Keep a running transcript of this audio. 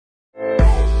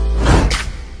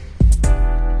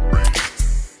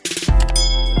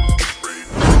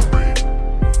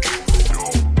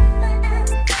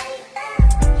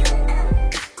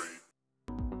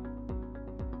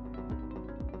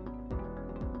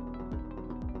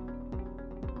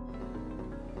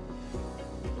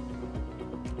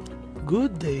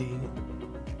good day.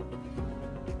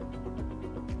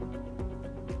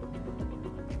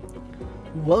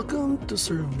 Welcome to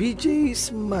Sir VJ's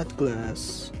Math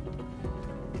Class.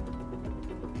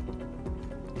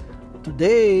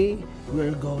 Today,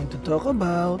 we're going to talk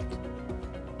about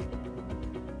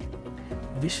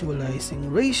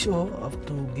visualizing ratio of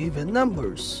two given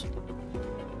numbers.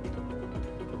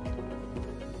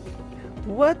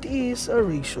 What is a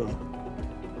ratio?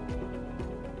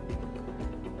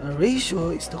 A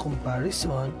ratio is the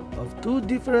comparison of two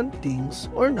different things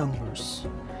or numbers.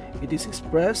 It is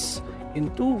expressed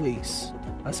in two ways,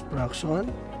 as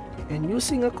fraction and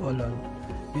using a colon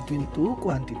between two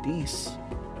quantities.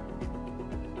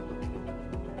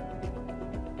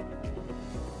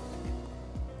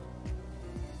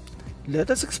 Let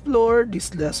us explore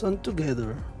this lesson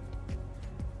together.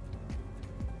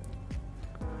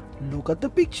 Look at the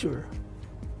picture.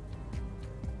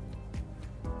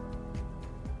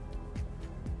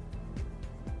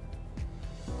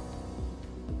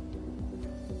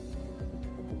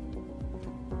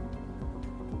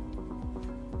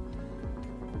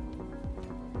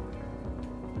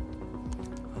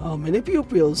 How many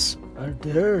pupils are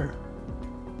there?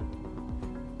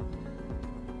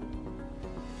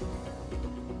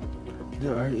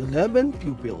 There are 11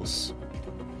 pupils.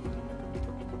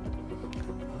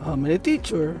 How many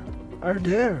teachers are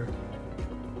there?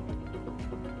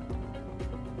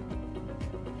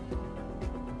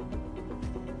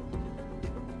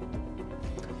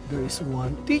 There is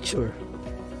one teacher.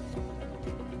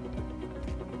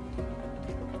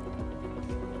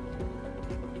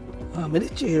 How many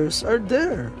chairs are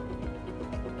there?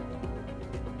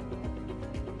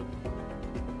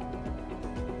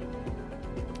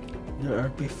 There are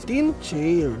 15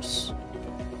 chairs.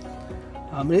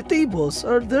 How many tables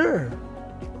are there?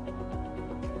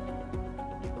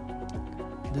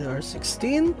 There are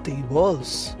 16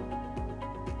 tables.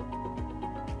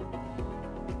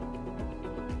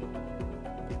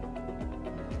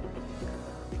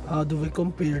 How do we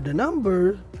compare the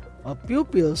number of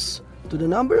pupils to the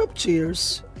number of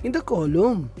chairs in the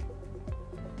column?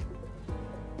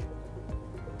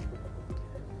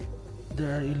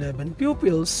 There are 11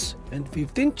 pupils and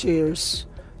 15 chairs.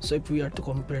 So if we are to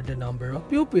compare the number of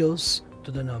pupils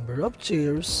to the number of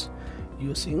chairs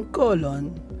using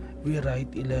colon, we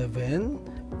write 11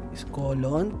 is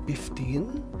colon 15,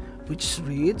 which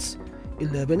reads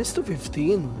 11 is to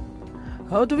 15.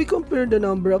 How do we compare the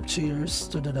number of chairs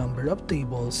to the number of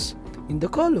tables in the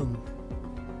column?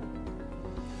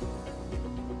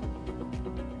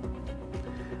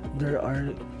 There are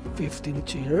 15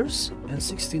 chairs and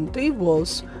 16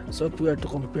 tables, so if we are to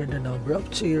compare the number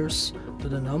of chairs to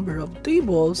the number of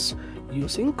tables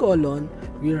using colon,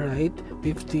 we write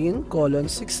 15 colon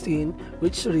 16,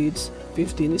 which reads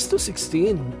 15 is to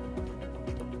 16.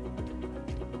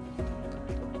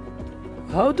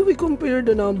 How do we compare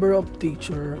the number of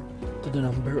teachers to the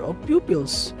number of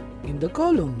pupils in the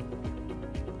column?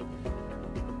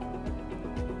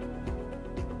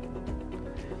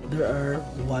 There are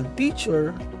one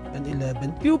teacher and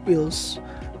 11 pupils.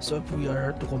 So if we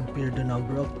are to compare the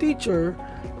number of teacher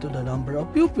to the number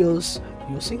of pupils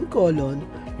using colon,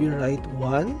 we write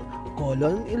 1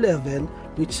 colon 11,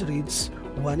 which reads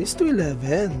 1 is to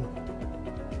 11.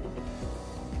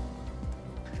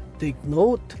 Take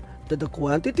note that the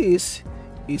quantities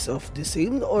is of the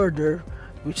same order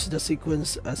which the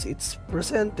sequence as it's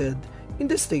presented in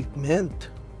the statement.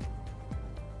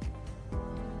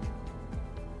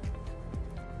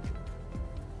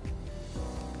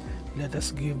 Let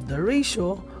us give the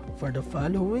ratio for the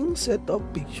following set of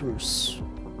pictures.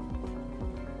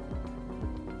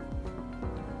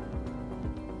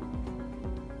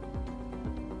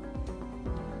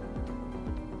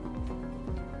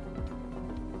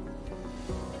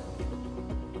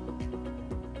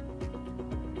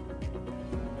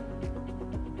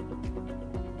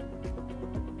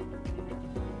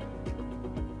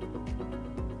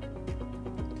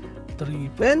 Three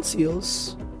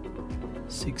pencils,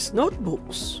 6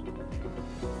 notebooks,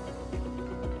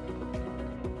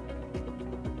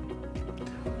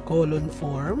 colon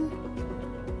form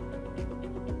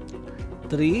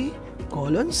 3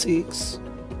 colon 6,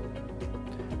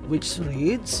 which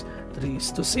reads 3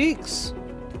 is to 6.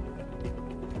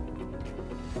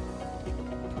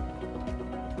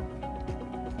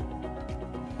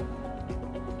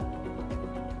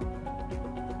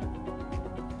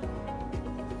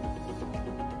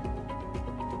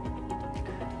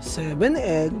 Seven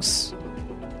eggs,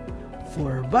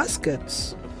 4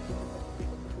 baskets.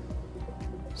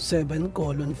 7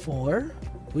 colon 4,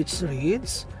 which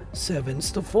reads 7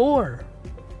 to 4.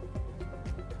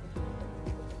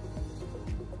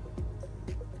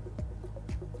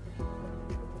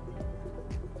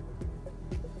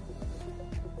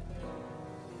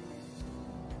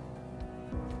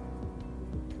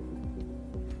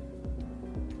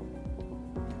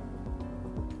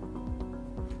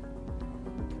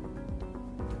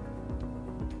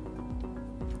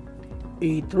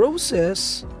 8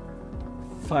 roses,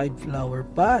 5 flower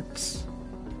pots.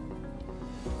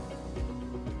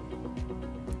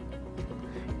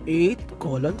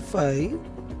 8:5,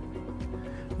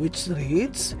 which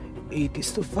reads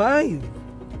 8:5.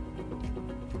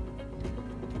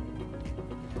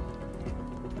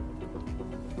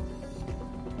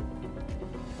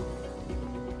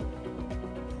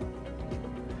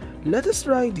 Let us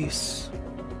try this.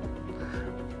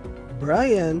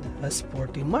 Brian has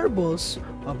 40 marbles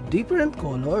of different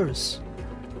colors.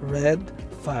 Red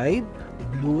 5,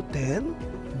 blue 10,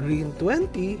 green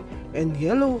 20, and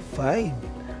yellow 5.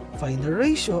 Find the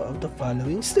ratio of the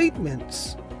following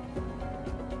statements.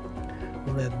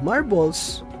 Red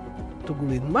marbles to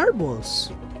green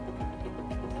marbles.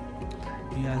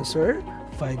 The answer,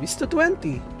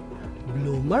 5:20.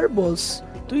 Blue marbles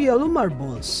to yellow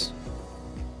marbles.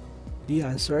 The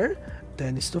answer,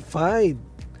 10:5.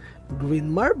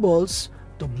 Green marbles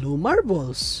to blue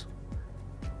marbles.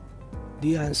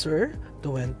 The answer,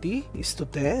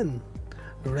 20:10.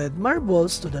 Red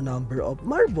marbles to the number of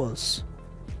marbles.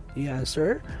 The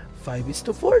answer,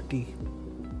 5:40.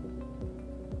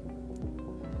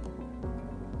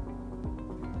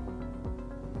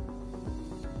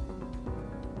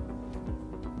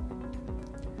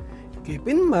 Keep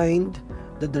in mind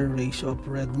that the ratio of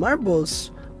red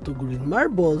marbles to green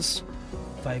marbles,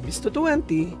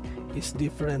 5:20, is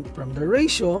different from the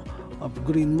ratio of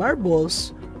green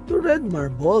marbles to red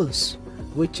marbles,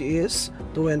 which is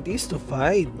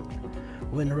 20:5.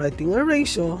 When writing a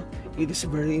ratio, it is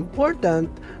very important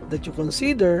that you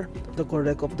consider the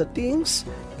correct of the things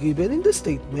given in the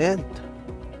statement.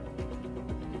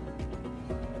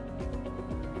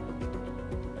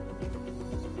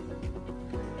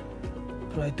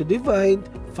 Try to divide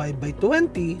 5 by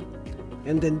 20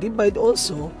 and then divide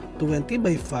also 20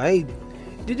 by 5.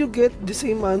 Did you get the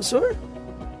same answer?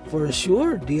 For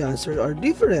sure, the answers are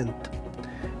different.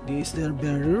 This is the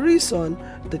very reason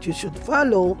that you should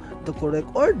follow the correct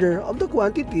order of the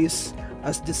quantities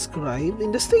as described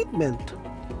in the statement.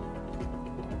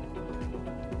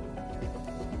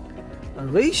 A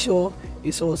ratio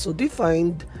is also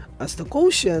defined as the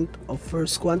quotient of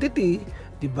first quantity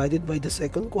divided by the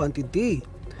second quantity.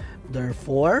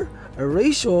 Therefore, a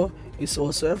ratio is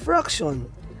also a fraction.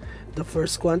 The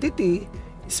first quantity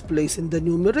is placed in the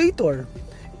numerator,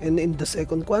 and in the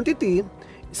second quantity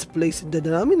is placed in the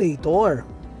denominator.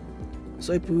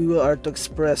 So if we are to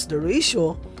express the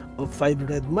ratio of 5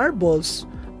 red marbles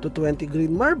to 20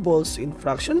 green marbles in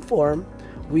fraction form,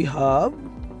 we have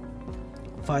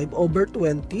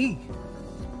 5/20.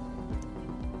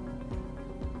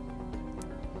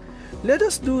 Let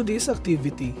us do this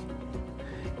activity.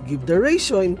 Give the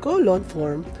ratio in column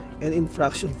form and in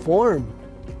fraction form.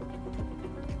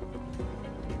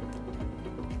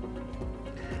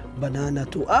 Banana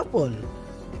to apple.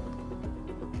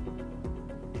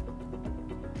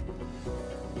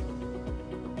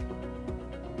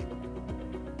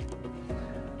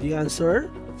 The answer,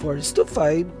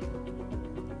 4:5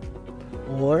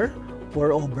 or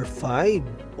 4/5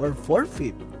 or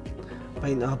 4/5.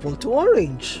 Pineapple to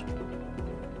orange.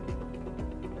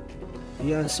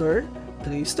 The answer,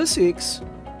 3:6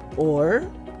 or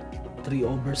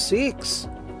 3/6.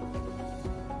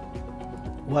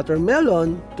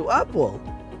 Watermelon to apple.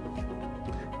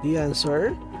 The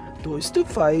answer,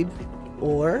 2:5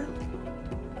 or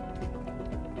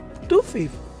 2/5.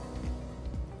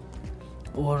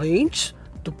 Orange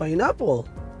to pineapple.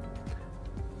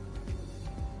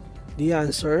 The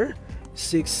answer,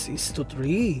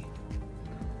 6:3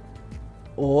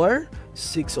 or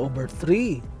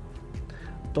 6/3.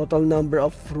 Total number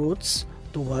of fruits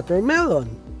to watermelon.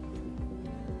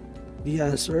 The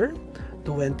answer,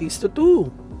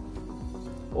 20:2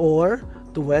 or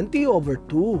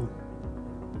 20/2.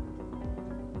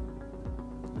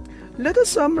 Let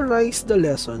us summarize the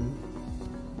lesson.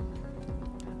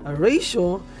 A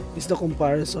ratio is the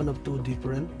comparison of two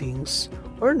different things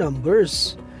or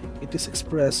numbers. It is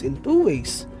expressed in two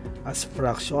ways, as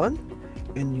fraction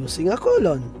and using a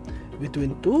colon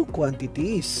between two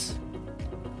quantities.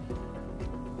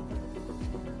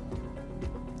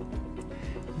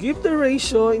 Give the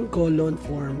ratio in colon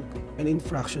form and in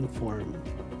fraction form.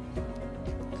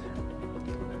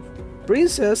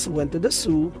 Princess went to the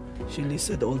zoo. She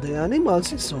listed all the animals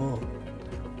she saw.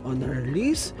 On her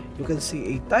list, you can see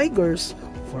 8 tigers,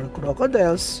 4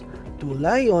 crocodiles, 2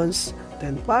 lions,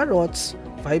 10 parrots,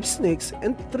 5 snakes,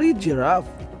 and 3 giraffe.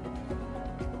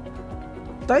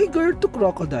 Tiger to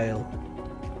crocodile.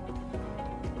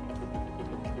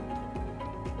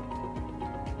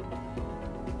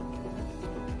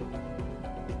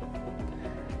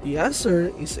 The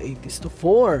answer is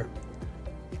 8:4.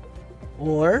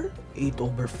 or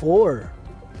 8/4.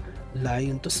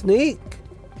 Lion to snake,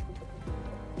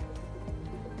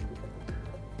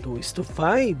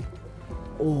 2:5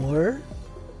 or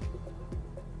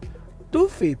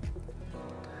 2/5.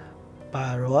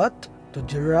 Parrot to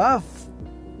giraffe.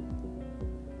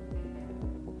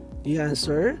 The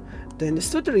answer,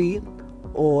 10:3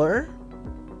 or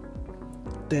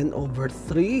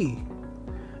 10/3.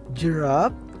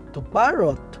 Giraffe to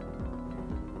parrot.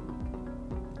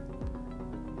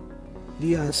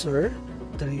 The answer,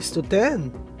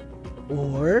 3:10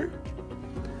 or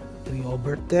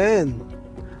 3/10.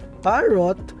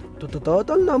 Parrot to the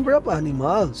total number of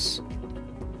animals.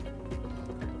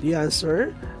 The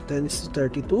answer,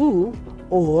 10:32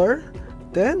 or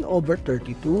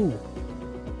 10/32.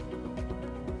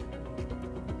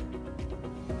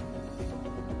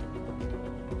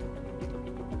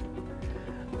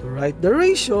 Write the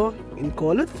ratio in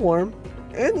column form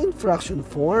and in fraction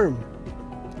form.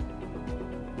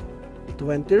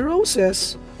 20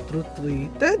 roses through 3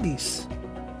 teddies.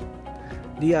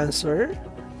 The answer,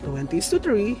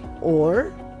 20:3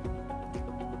 or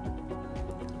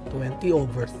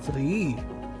 20/3.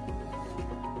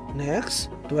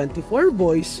 Next, 24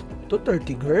 boys to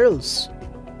 30 girls.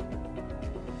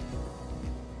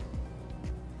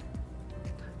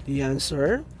 The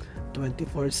answer,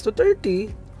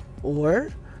 24:30 or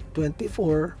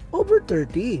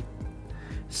 24/30.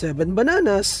 7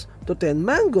 bananas to 10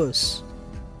 mangoes.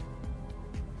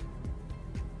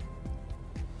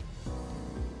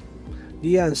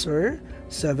 The answer,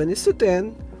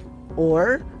 7:10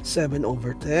 or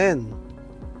 7/10.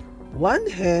 1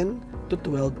 hen to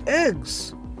 12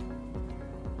 eggs.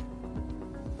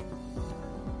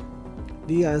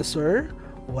 The answer,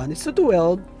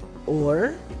 1:12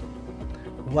 or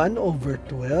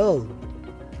 1/12.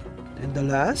 And the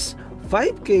last,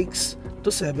 5 cakes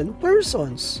to 7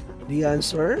 persons. The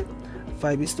answer,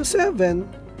 5:7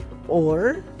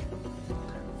 or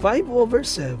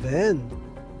 5/7.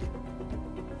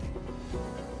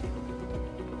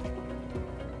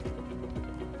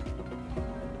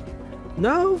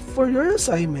 Now, for your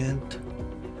assignment,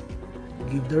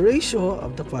 give the ratio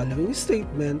of the following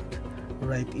statement.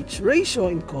 Write each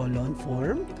ratio in column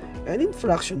form and in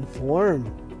fraction form.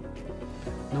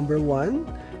 Number 1,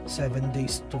 7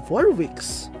 days to 4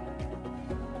 weeks.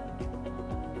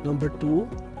 Number 2,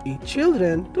 8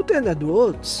 children to 10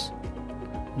 adults.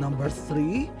 Number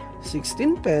 3,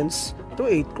 16 pens to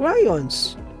 8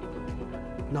 crayons.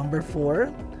 Number 4,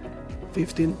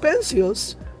 15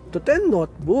 pencils to 10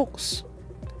 notebooks.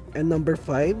 And number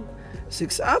 5,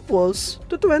 6 apples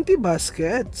to 20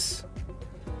 baskets.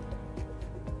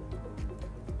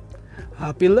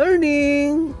 Happy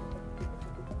learning!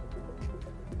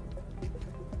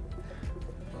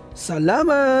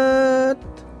 Salamat!